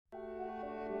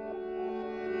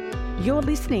You're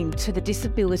listening to the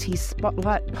Disability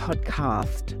Spotlight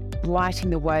podcast,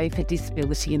 lighting the way for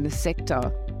disability in the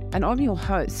sector. And I'm your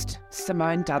host,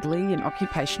 Simone Dudley, an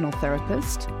occupational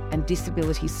therapist and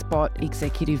Disability Spot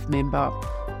executive member.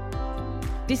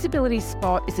 Disability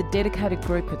Spot is a dedicated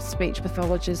group of speech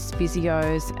pathologists,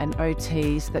 physios and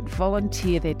OTs that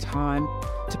volunteer their time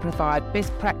to provide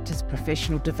best practice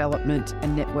professional development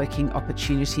and networking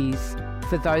opportunities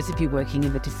for those of you working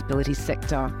in the disability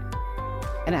sector.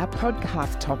 And our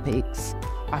podcast topics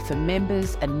are for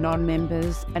members and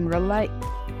non-members and relate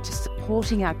to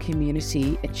supporting our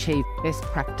community achieve best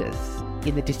practice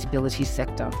in the disability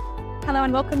sector. Hello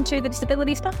and welcome to the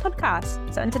Disability Spot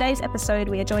podcast. So in today's episode,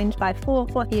 we are joined by four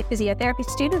fourth-year physiotherapy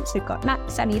students. We've got Matt,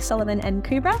 Sammy, Sullivan and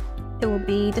Kubra, who will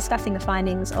be discussing the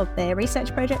findings of their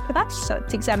research project with us. So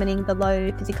it's examining the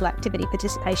low physical activity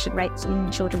participation rates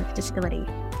in children with disability.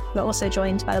 We're also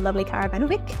joined by the lovely Cara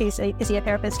Vanovic, who's a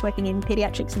physiotherapist working in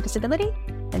paediatrics and disability,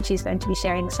 and she's going to be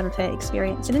sharing some of her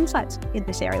experience and insights in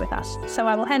this area with us. So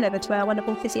I will hand over to our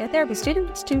wonderful physiotherapy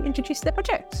students to introduce their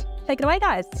project. Take it away,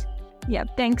 guys. Yeah,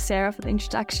 thanks, Sarah, for the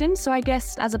introduction. So I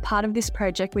guess as a part of this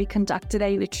project, we conducted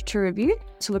a literature review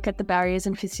to look at the barriers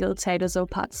and facilitators of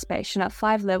participation at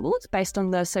 5 levels based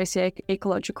on the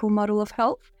socio-ecological model of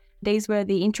health. These were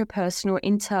the intrapersonal,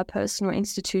 interpersonal,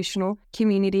 institutional,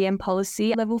 community and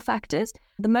policy level factors.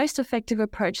 The most effective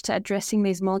approach to addressing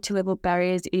these multi-level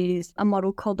barriers is a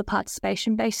model called the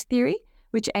participation-based theory,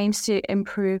 which aims to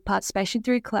improve participation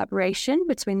through collaboration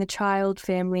between the child,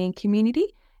 family and community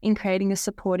in creating a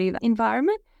supportive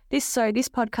environment. This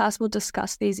podcast will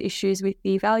discuss these issues with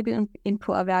the valuable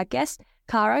input of our guest,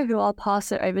 Cara, who I'll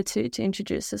pass it over to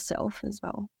introduce herself as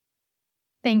well.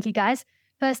 Thank you, guys.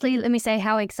 Firstly, let me say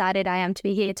how excited I am to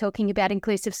be here talking about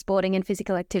inclusive sporting and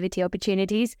physical activity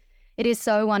opportunities. It is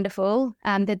so wonderful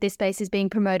that this space is being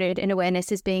promoted and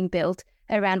awareness is being built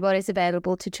around what is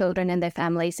available to children and their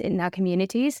families in our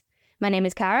communities. My name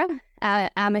is Cara.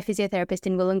 I'm a physiotherapist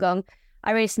in Wollongong.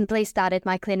 I recently started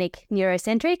my clinic,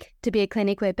 Neurocentric, to be a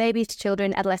clinic where babies,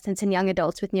 children, adolescents and young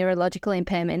adults with neurological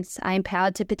impairments are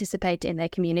empowered to participate in their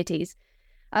communities.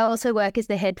 I also work as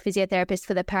the head physiotherapist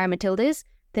for the Paramatildas,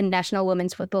 the national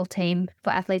women's football team for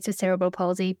athletes with cerebral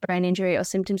palsy, brain injury or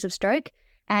symptoms of stroke,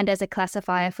 and as a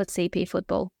classifier for CP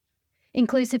football.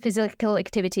 Inclusive physical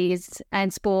activities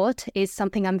and sport is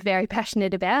something I'm very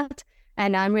passionate about,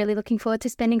 and I'm really looking forward to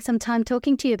spending some time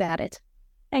talking to you about it.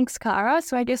 Thanks, Cara.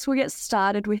 So I guess we'll get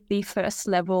started with the first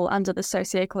level under the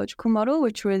socio-ecological model,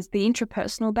 which was the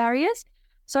intrapersonal barriers.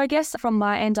 So I guess from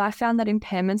my end, I found that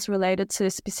impairments related to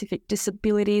specific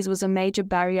disabilities was a major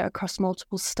barrier across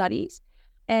multiple studies.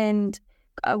 And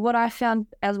what I found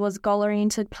as was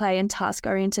goal-oriented play and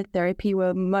task-oriented therapy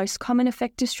were most common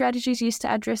effective strategies used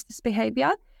to address this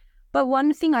behaviour. But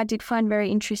one thing I did find very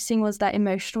interesting was that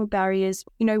emotional barriers,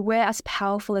 were as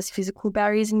powerful as physical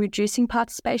barriers in reducing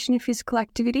participation in physical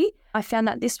activity. I found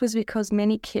that this was because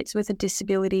many kids with a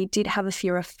disability did have a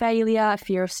fear of failure, a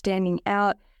fear of standing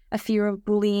out, a fear of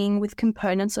bullying, with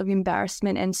components of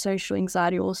embarrassment and social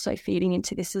anxiety also feeding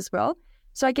into this as well.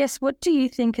 So I guess, what do you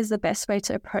think is the best way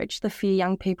to approach the fear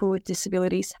young people with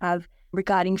disabilities have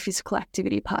regarding physical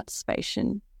activity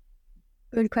participation?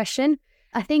 Good question.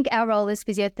 I think our role as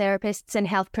physiotherapists and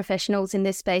health professionals in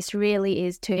this space really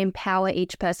is to empower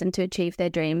each person to achieve their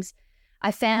dreams.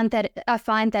 I find that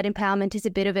empowerment is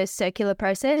a bit of a circular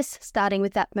process, starting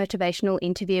with that motivational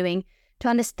interviewing to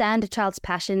understand a child's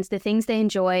passions, the things they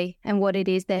enjoy and what it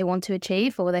is they want to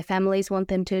achieve or their families want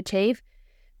them to achieve.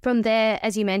 From there,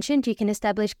 as you mentioned, you can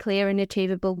establish clear and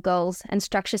achievable goals and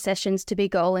structure sessions to be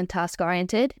goal and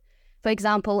task-oriented. For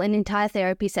example, an entire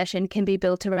therapy session can be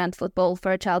built around football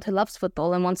for a child who loves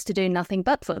football and wants to do nothing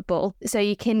but football. So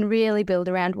you can really build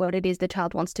around what it is the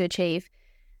child wants to achieve.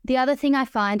 The other thing I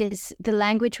find is the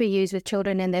language we use with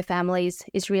children and their families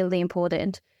is really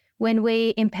important. When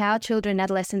we empower children,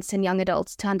 adolescents and young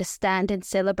adults to understand and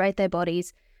celebrate their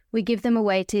bodies, we give them a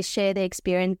way to share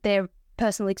their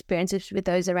personal experiences with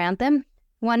those around them.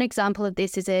 One example of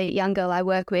this is a young girl I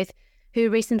work with who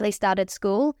recently started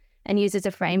school and uses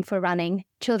a frame for running.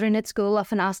 Children at school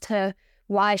often asked her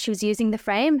why she was using the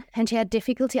frame, and she had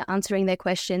difficulty answering their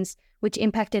questions, which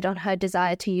impacted on her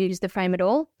desire to use the frame at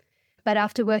all. But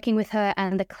after working with her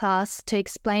and the class to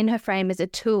explain her frame as a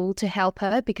tool to help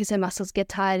her because her muscles get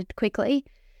tired quickly,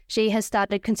 she has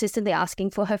started consistently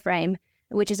asking for her frame,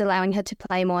 which is allowing her to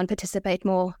play more and participate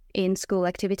more in school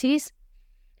activities.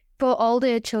 For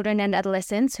older children and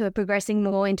adolescents who are progressing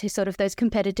more into sort of those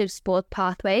competitive sport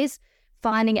pathways,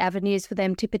 finding avenues for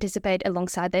them to participate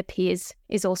alongside their peers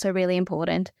is also really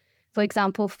important. For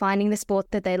example, finding the sport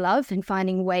that they love and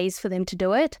finding ways for them to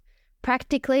do it,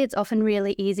 Practically, it's often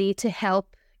really easy to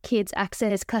help kids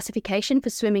access classification for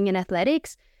swimming and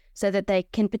athletics so that they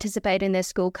can participate in their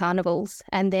school carnivals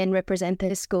and then represent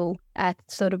their school at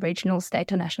sort of regional,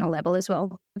 state or national level as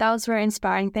well. That was very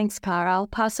inspiring. Thanks, Cara. I'll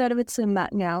pass it over to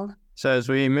Matt now. So as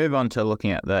we move on to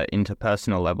looking at the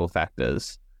interpersonal level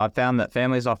factors, I've found that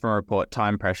families often report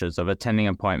time pressures of attending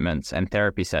appointments and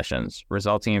therapy sessions,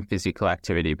 resulting in physical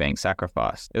activity being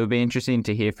sacrificed. It would be interesting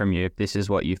to hear from you if this is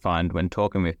what you find when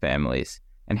talking with families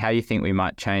and how you think we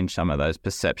might change some of those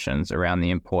perceptions around the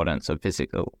importance of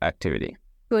physical activity.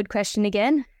 Good question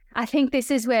again. I think this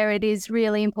is where it is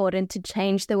really important to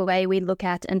change the way we look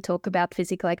at and talk about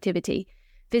physical activity.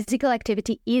 Physical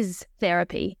activity is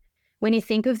therapy. When you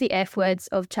think of the F words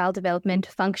of child development,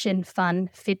 function, fun,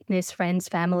 fitness, friends,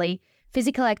 family,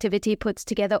 physical activity puts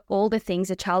together all the things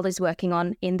a child is working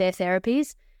on in their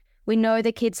therapies. We know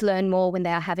that kids learn more when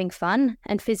they are having fun,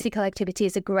 and physical activity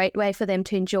is a great way for them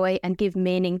to enjoy and give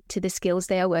meaning to the skills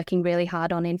they are working really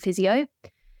hard on in physio.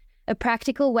 A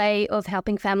practical way of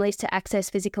helping families to access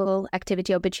physical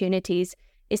activity opportunities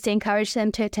is to encourage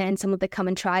them to attend some of the come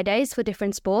and try days for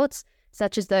different sports,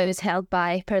 such as those held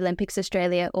by Paralympics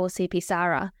Australia or CP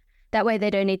SARA. That way they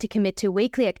don't need to commit to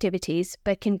weekly activities,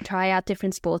 but can try out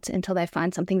different sports until they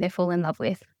find something they fall in love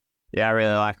with. Yeah, I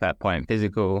really like that point.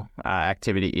 Physical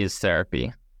activity is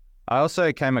therapy. I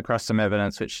also came across some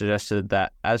evidence which suggested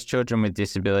that as children with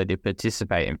disability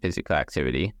participate in physical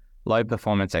activity, low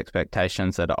performance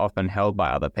expectations that are often held by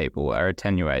other people are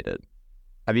attenuated.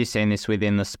 Have you seen this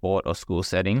within the sport or school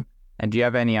setting? And do you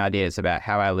have any ideas about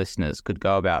how our listeners could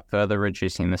go about further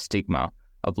reducing the stigma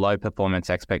of low performance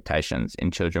expectations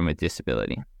in children with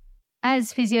disability?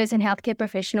 As physios and healthcare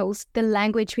professionals, the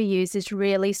language we use is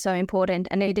really so important,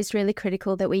 and it is really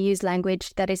critical that we use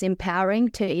language that is empowering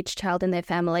to each child and their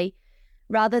family.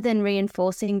 Rather than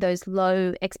reinforcing those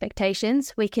low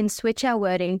expectations, we can switch our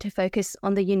wording to focus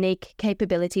on the unique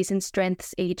capabilities and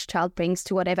strengths each child brings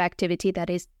to whatever activity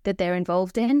that they're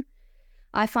involved in.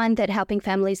 I find that helping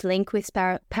families link with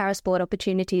parasport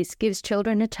opportunities gives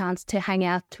children a chance to hang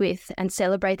out with and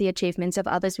celebrate the achievements of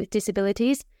others with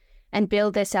disabilities and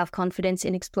build their self-confidence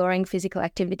in exploring physical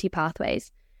activity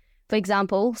pathways. For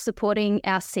example, supporting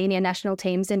our senior national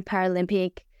teams and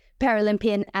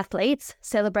Paralympian athletes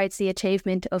celebrates the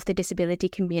achievement of the disability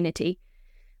community.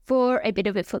 For a bit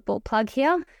of a football plug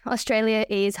here, Australia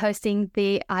is hosting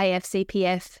the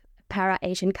IFCPF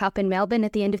Para-Asian Cup in Melbourne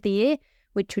at the end of the year,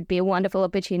 which would be a wonderful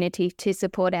opportunity to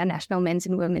support our national men's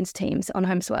and women's teams on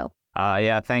home soil.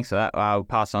 Yeah, thanks for that. I'll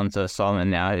pass on to Solomon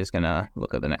now, who's going to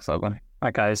look at the next slide one.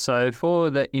 Okay, so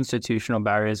for the institutional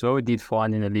barriers, what we did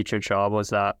find in the literature was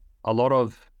that a lot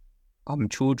of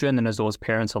children and as well as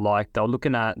parents alike, they were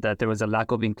looking at that there was a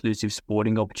lack of inclusive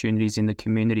sporting opportunities in the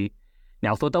community.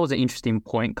 Now, I thought that was an interesting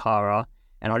point, Cara,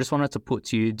 and I just wanted to put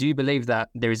to you, do you believe that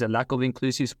there is a lack of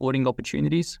inclusive sporting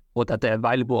opportunities or that the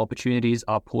available opportunities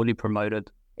are poorly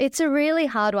promoted? It's a really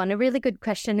hard one, a really good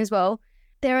question as well.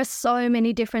 There are so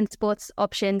many different sports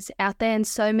options out there and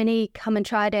so many come and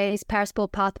try days,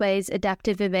 parasport pathways,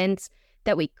 adaptive events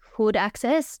that we could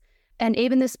access. And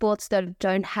even the sports that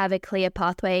don't have a clear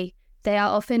pathway, they are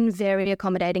often very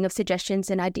accommodating of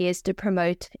suggestions and ideas to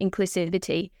promote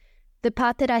inclusivity. The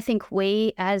part that I think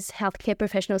we as healthcare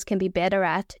professionals can be better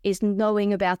at is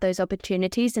knowing about those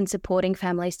opportunities and supporting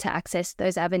families to access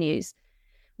those avenues.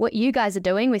 What you guys are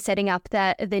doing with setting up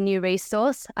the new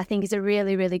resource, I think is a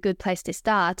really, really good place to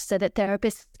start so that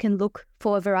therapists can look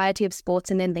for a variety of sports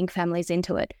and then link families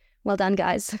into it. Well done,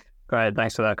 guys. Great,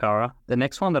 thanks for that, Cara. The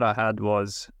next one that I had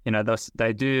was,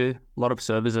 they do a lot of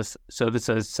services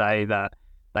say that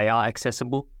they are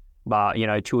accessible, but,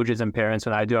 children and parents,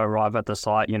 when they do arrive at the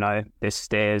site, there's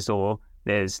stairs or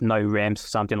there's no ramps or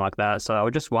something like that. So I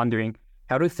was just wondering,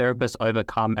 how do therapists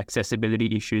overcome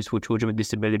accessibility issues for children with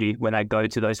disability when they go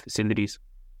to those facilities?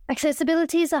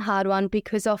 Accessibility is a hard one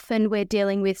because often we're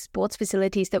dealing with sports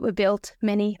facilities that were built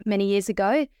many, many years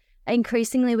ago.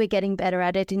 Increasingly, we're getting better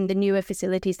at it, and the newer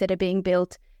facilities that are being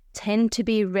built tend to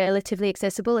be relatively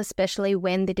accessible, especially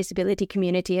when the disability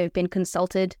community have been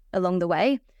consulted along the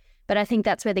way. But I think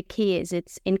that's where the key is.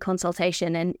 It's in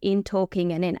consultation and in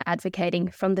talking and in advocating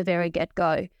from the very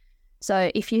get-go.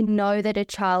 So if you know that a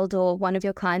child or one of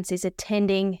your clients is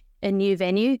attending a new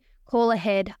venue, call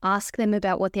ahead, ask them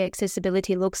about what the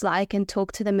accessibility looks like and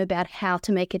talk to them about how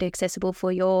to make it accessible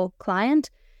for your client,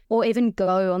 or even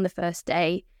go on the first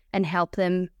day and help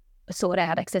them sort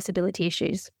out accessibility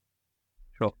issues.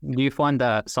 Sure. Do you find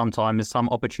that sometimes some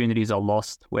opportunities are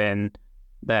lost when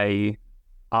they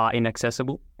are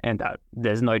inaccessible and that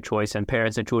there's no choice and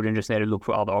parents and children just need to look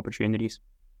for other opportunities?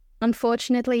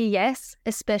 Unfortunately, yes,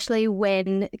 especially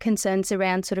when concerns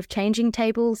around sort of changing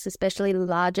tables, especially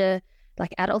larger,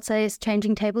 like adult-sized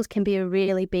changing tables, can be a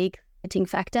really big limiting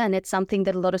factor, and it's something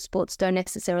that a lot of sports don't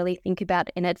necessarily think about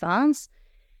in advance.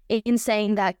 In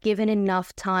saying that, given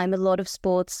enough time, a lot of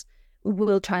sports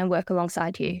will try and work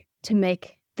alongside you to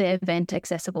make the event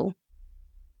accessible.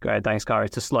 Great, thanks, Cara.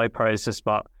 It's a slow process,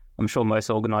 but I'm sure most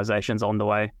organisations are on the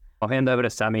way. I'll hand over to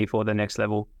Sammy for the next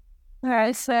level. All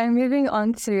right, so moving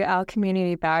on to our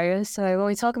community barriers. So when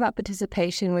we talk about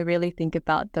participation, we really think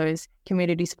about those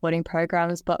community supporting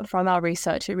programs, but from our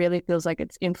research, it really feels like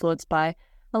it's influenced by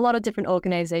a lot of different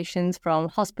organisations, from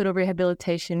hospital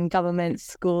rehabilitation, government,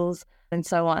 schools, and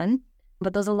so on.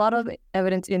 But there's a lot of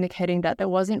evidence indicating that there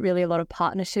wasn't really a lot of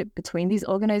partnership between these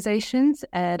organisations.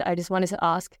 And I just wanted to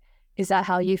ask, is that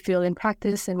how you feel in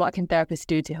practice, and what can therapists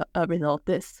do to resolve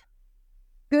this?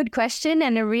 Good question,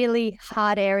 and a really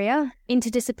hard area.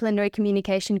 Interdisciplinary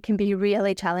communication can be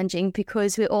really challenging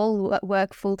because we all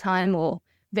work full-time or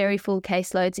very full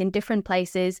caseloads in different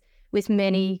places with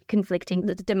many conflicting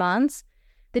demands.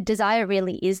 The desire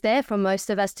really is there for most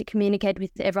of us to communicate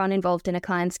with everyone involved in a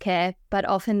client's care, but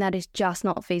often that is just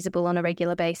not feasible on a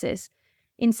regular basis.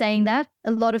 In saying that,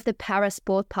 a lot of the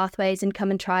para-sport pathways and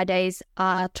Come and Try days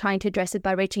are trying to address it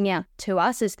by reaching out to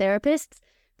us as therapists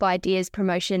for ideas,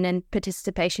 promotion and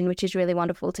participation, which is really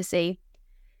wonderful to see.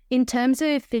 In terms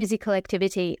of physical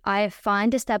activity, I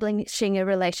find establishing a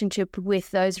relationship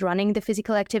with those running the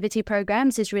physical activity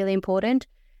programs is really important,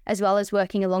 as well as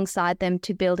working alongside them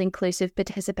to build inclusive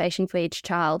participation for each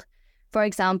child. For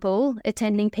example,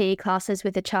 attending PE classes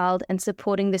with a child and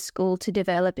supporting the school to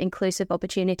develop inclusive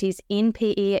opportunities in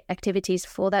PE activities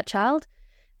for that child.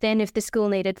 Then if the school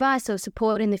need advice or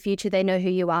support in the future, they know who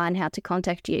you are and how to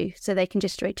contact you, so they can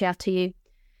just reach out to you.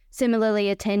 Similarly,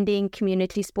 attending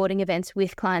community sporting events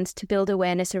with clients to build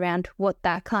awareness around what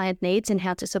that client needs and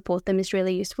how to support them is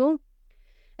really useful.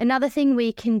 Another thing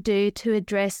we can do to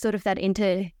address sort of that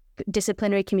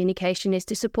interdisciplinary communication is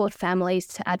to support families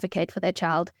to advocate for their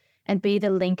child and be the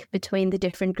link between the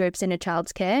different groups in a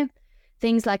child's care.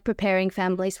 Things like preparing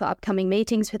families for upcoming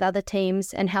meetings with other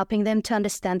teams and helping them to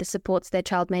understand the supports their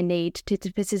child may need to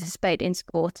participate in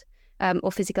sport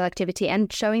or physical activity,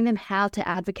 and showing them how to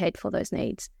advocate for those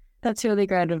needs. That's really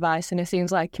great advice, and it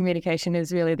seems like communication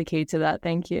is really the key to that.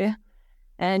 Thank you.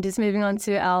 And just moving on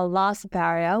to our last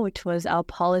barrier, which was our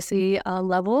policy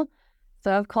level.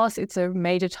 So of course, it's a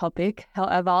major topic.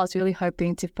 However, I was really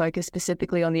hoping to focus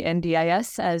specifically on the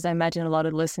NDIS, as I imagine a lot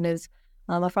of listeners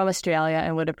are from Australia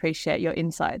and would appreciate your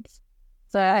insights.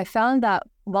 So I found that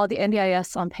while the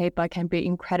NDIS on paper can be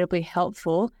incredibly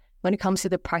helpful, when it comes to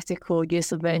the practical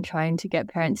use of it and trying to get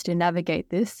parents to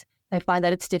navigate this, I find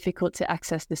that it's difficult to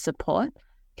access the support.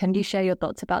 Can you share your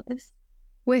thoughts about this?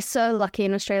 We're so lucky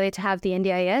in Australia to have the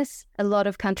NDIS. A lot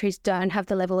of countries don't have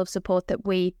the level of support that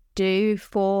we do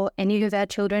for any of our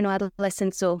children or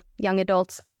adolescents or young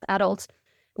adults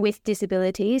with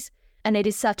disabilities. And it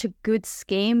is such a good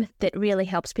scheme that really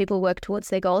helps people work towards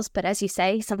their goals. But as you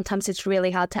say, sometimes it's really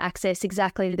hard to access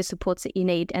exactly the supports that you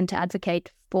need and to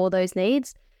advocate for those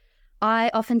needs.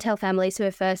 I often tell families who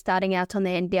are first starting out on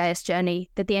their NDIS journey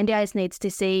that the NDIS needs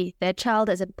to see their child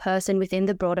as a person within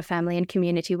the broader family and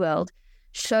community world.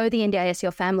 Show the NDIS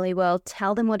your family world,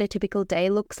 tell them what a typical day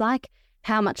looks like,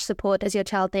 how much support does your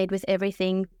child need with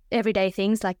everyday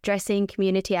things like dressing,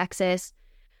 community access.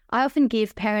 I often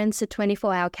give parents a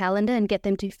 24-hour calendar and get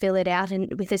them to fill it out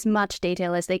and with as much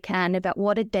detail as they can about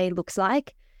what a day looks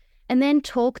like, and then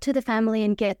talk to the family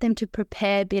and get them to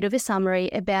prepare a bit of a summary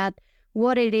about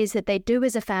what it is that they do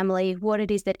as a family, what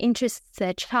it is that interests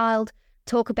their child,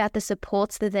 talk about the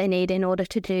supports that they need in order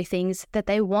to do things that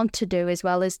they want to do as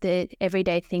well as the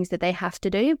everyday things that they have to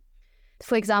do.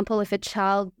 For example, if a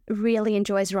child really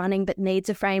enjoys running but needs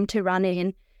a frame to run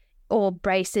in, or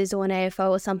braces or an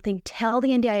AFO or something, tell the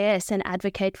NDIS and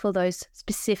advocate for those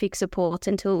specific supports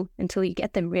until you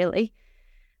get them, really.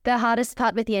 The hardest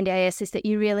part with the NDIS is that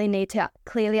you really need to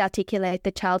clearly articulate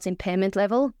the child's impairment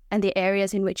level and the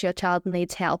areas in which your child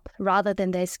needs help, rather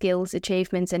than their skills,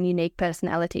 achievements and unique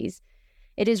personalities.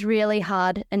 It is really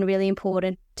hard and really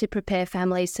important to prepare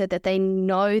families so that they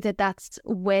know that that's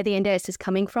where the NDIS is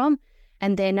coming from,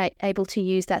 and then able to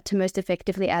use that to most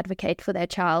effectively advocate for their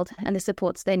child and the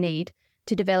supports they need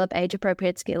to develop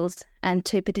age-appropriate skills and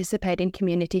to participate in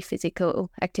community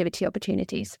physical activity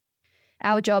opportunities.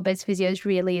 Our job as physios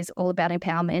really is all about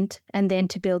empowerment, and then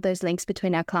to build those links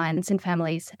between our clients and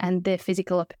families and the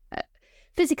physical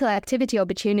activity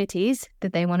opportunities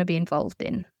that they want to be involved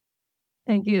in.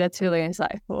 Thank you. That's really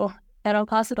insightful. And I'll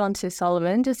pass it on to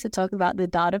Solomon just to talk about the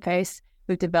database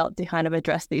we've developed to kind of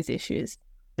address these issues.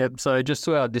 Yep. So just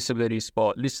to our Disability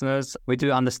Spot listeners, we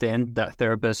do understand that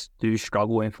therapists do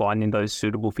struggle in finding those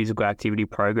suitable physical activity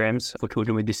programs for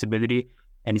children with disability.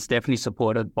 And it's definitely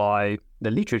supported by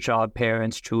the literature,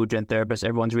 parents, children, therapists.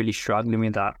 Everyone's really struggling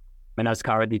with that. And as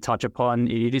Cara did touch upon,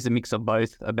 it is a mix of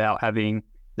both about having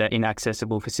the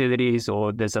inaccessible facilities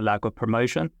or there's a lack of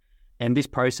promotion. And this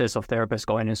process of therapists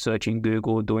going and searching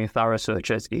Google, doing thorough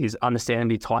searches is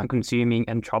understandably time-consuming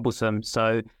and troublesome.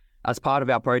 So as part of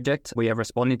our project, we have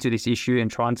responded to this issue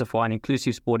and trying to find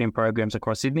inclusive sporting programs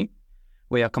across Sydney.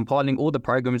 We are compiling all the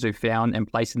programs we've found and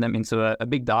placing them into a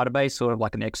big database, sort of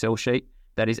like an Excel sheet,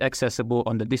 that is accessible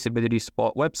on the Disability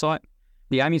Spot website.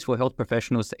 The aim is for health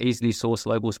professionals to easily source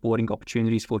local sporting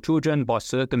opportunities for children by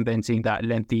circumventing that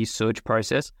lengthy search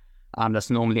process that's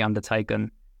normally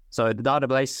undertaken. So the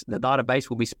database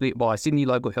will be split by Sydney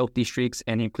local health districts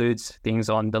and includes things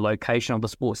on the location of the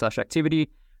sport/activity,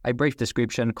 a brief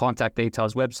description, contact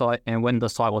details, website, and when the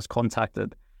site was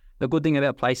contacted. The good thing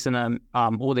about placing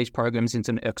all these programs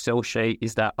into an Excel sheet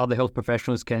is that other health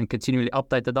professionals can continually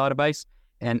update the database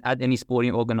and add any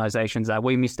sporting organisations that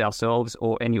we missed ourselves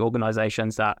or any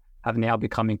organisations that have now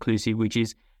become inclusive, which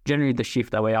is generally the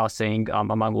shift that we are seeing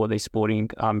among all these sporting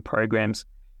programs.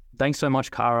 Thanks so much,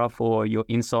 Cara, for your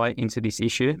insight into this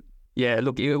issue. Yeah,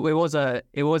 look, it was a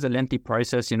lengthy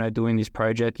process, doing this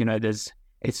project.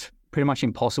 It's pretty much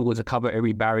impossible to cover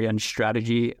every barrier and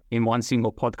strategy in one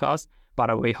single podcast,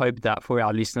 but we hope that for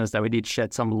our listeners that we did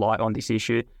shed some light on this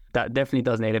issue. That definitely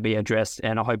does need to be addressed,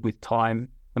 and I hope with time,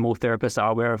 the more therapists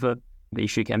are aware of it, the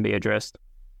issue can be addressed.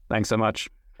 Thanks so much.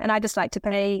 And I'd just like to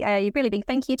pay a really big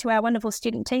thank you to our wonderful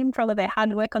student team for all of their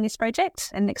hard work on this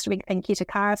project. And next week, thank you to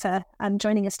Cara for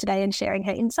joining us today and sharing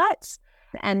her insights.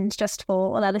 And just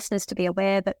for all our listeners to be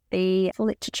aware that the full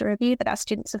literature review that our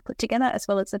students have put together, as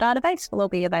well as the database, will all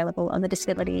be available on the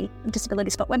Disability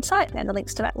Spot website. And the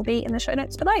links to that will be in the show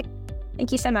notes below.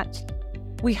 Thank you so much.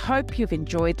 We hope you've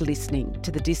enjoyed listening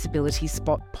to the Disability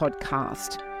Spot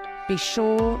podcast. Be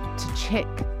sure to check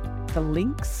the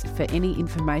links for any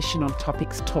information on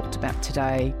topics talked about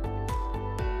today.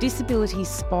 Disability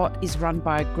Spot is run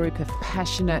by a group of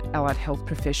passionate allied health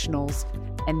professionals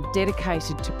and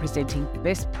dedicated to presenting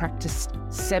best practice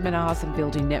seminars and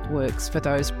building networks for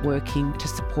those working to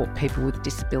support people with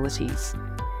disabilities.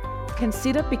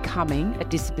 Consider becoming a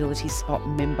Disability Spot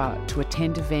member to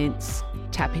attend events,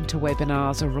 tap into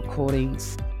webinars or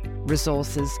recordings,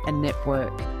 resources and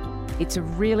network. It's a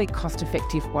really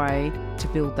cost-effective way to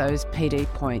build those PD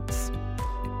points.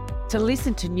 To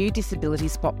listen to new Disability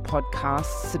Spot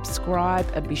podcasts, subscribe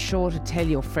and be sure to tell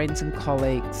your friends and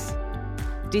colleagues.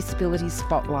 Disability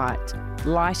Spotlight,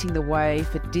 lighting the way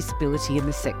for disability in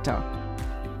the sector.